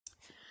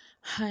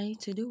Hi,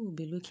 today we'll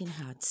be looking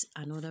at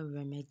another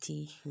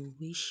remedy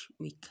which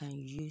we can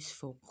use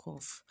for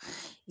cough.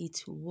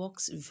 It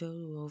works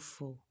very well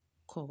for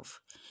cough.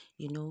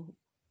 You know,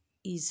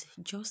 is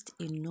just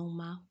a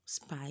normal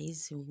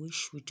spice in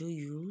which we do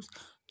use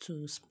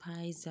to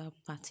spice up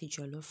party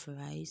jollof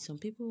rice. Some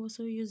people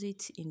also use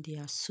it in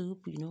their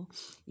soup,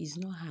 it's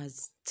not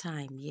as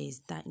thyme,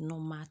 yes, that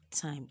normal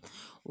thyme.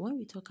 When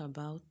we talk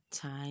about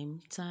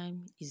thyme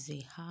is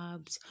a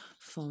herb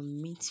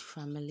from mint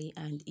family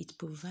and it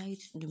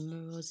provides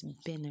numerous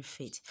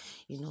benefits,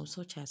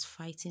 such as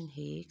fighting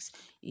aches,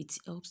 it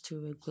helps to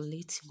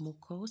regulate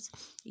mucus,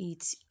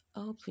 it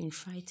help in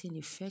fighting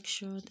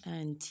infection,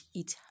 and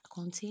it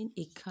contain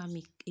a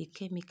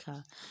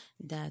chemical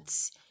that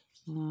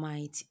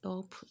might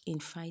help in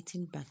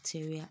fighting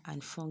bacteria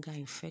and fungal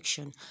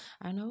infection.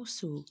 And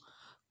also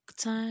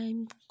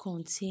thyme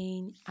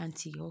contain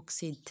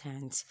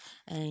antioxidants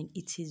and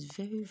it is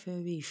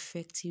very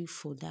effective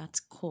for that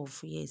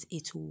cough. Yes,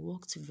 it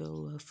works very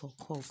well for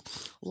cough.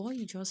 What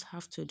you just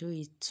have to do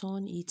is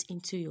turn it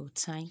into your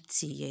thyme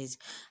tea. Yes,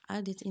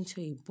 add it into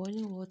a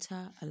boiling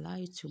water, allow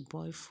it to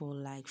boil for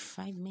like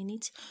 5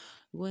 minutes.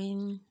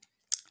 When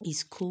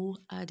it's cool,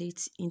 add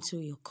it into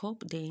your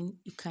cup. Then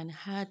you can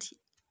add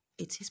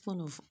a teaspoon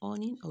of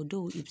onion,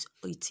 although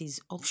it is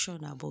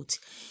optional, but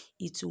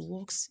it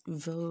works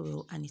very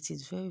well and it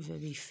is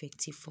very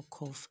effective for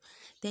cough.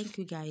 Thank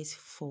you guys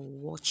for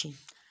watching.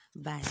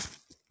 Bye.